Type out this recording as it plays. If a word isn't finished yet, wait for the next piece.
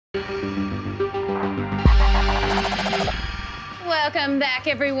Welcome back,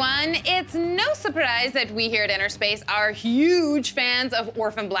 everyone. It's no surprise that we here at InnerSpace are huge fans of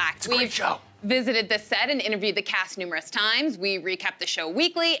Orphan Black. It's a great show. Visited the set and interviewed the cast numerous times. We recap the show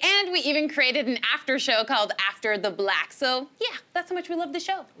weekly, and we even created an after show called After the Black. So, yeah, that's how much we love the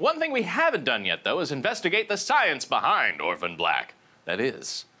show. One thing we haven't done yet, though, is investigate the science behind Orphan Black. That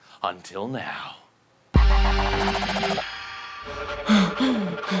is, until now.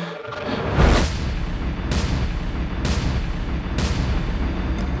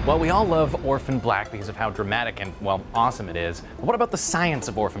 Well, we all love Orphan Black because of how dramatic and, well, awesome it is. But what about the science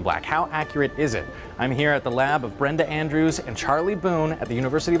of Orphan Black? How accurate is it? I'm here at the lab of Brenda Andrews and Charlie Boone at the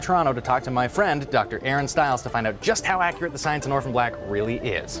University of Toronto to talk to my friend, Dr. Erin Stiles, to find out just how accurate the science in Orphan Black really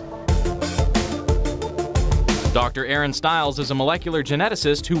is. Dr. Erin Stiles is a molecular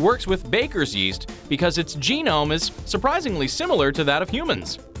geneticist who works with baker's yeast because its genome is surprisingly similar to that of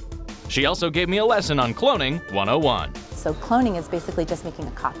humans. She also gave me a lesson on cloning 101. So cloning is basically just making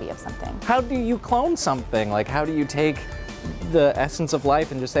a copy of something. How do you clone something? Like, how do you take the essence of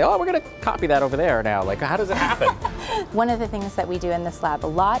life and just say, oh, we're gonna copy that over there now? Like, how does it happen? One of the things that we do in this lab a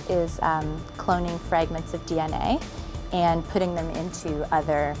lot is cloning fragments of DNA and putting them into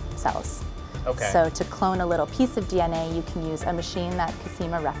other cells. Okay. So to clone a little piece of DNA, you can use a machine that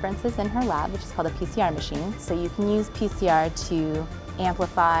Kasima references in her lab, which is called a PCR machine. So you can use PCR to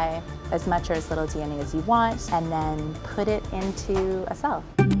amplify as much or as little DNA as you want, and then put it into a cell.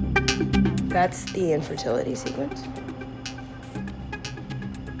 That's the infertility sequence.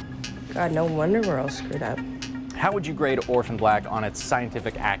 God, no wonder we're all screwed up. How would you grade Orphan Black on its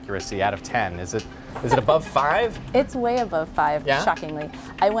scientific accuracy out of 10? Is it above 5? It's way above 5, yeah? Shockingly.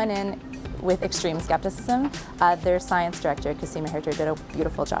 I went in with extreme skepticism. Their science director, Kasima Herter, did a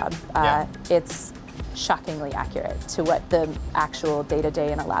beautiful job. Yeah. It's shockingly accurate to what the actual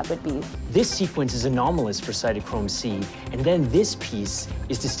day-to-day in a lab would be. This sequence is anomalous for cytochrome C, and then this piece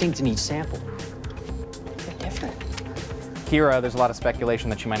is distinct in each sample. They're different. Kira, there's a lot of speculation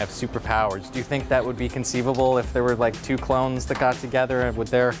that she might have superpowers. Do you think that would be conceivable if there were like 2 clones that got together? Would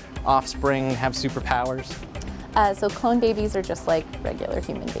their offspring have superpowers? So clone babies are just like regular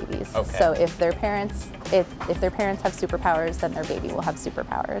human babies. Okay. So if their parents have superpowers, then their baby will have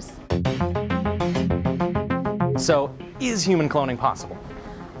superpowers. So, is human cloning possible?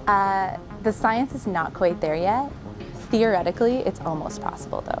 The science is not quite there yet. Theoretically, it's almost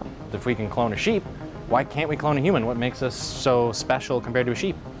possible, though. If we can clone a sheep, why can't we clone a human? What makes us so special compared to a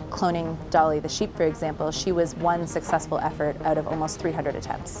sheep? Cloning Dolly the sheep, for example, she was one successful effort out of almost 300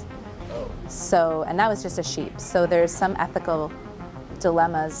 attempts. Oh. So, and that was just a sheep. So there's some ethical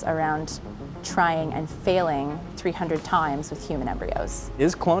dilemmas around trying and failing 300 times with human embryos.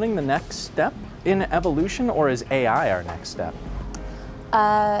 Is cloning the next step in evolution, or is AI our next step?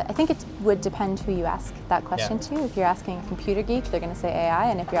 I think it would depend who you ask that question to. If you're asking a computer geek, they're going to say AI,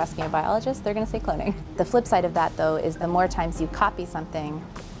 and if you're asking a biologist, they're going to say cloning. The flip side of that, though, is the more times you copy something,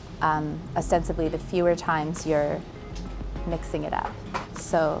 ostensibly the fewer times you're mixing it up.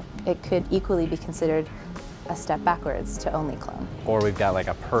 So it could equally be considered a step backwards to only clone. Or we've got like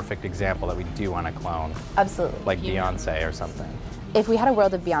a perfect example that we do want to clone. Absolutely. Like Beyonce or something. If we had a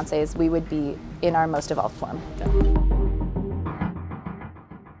world of Beyoncés, we would be in our most evolved form. Yeah.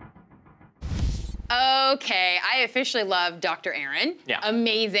 Okay, I officially love Dr. Erin. Yeah.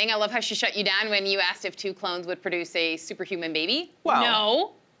 Amazing. I love how she shut you down when you asked if 2 clones would produce a superhuman baby.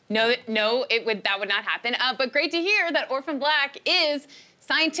 Well, No, that would not happen. But great to hear that Orphan Black is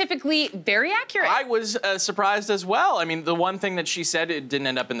scientifically very accurate. I was surprised as well. I mean, the one thing that she said, it didn't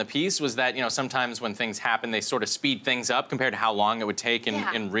end up in the piece, was that, you know, sometimes when things happen, they sort of speed things up compared to how long it would take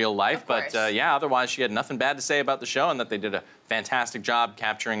in real life. But yeah, otherwise she had nothing bad to say about the show, and that they did a fantastic job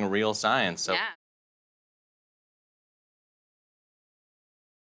capturing real science. So. Yeah.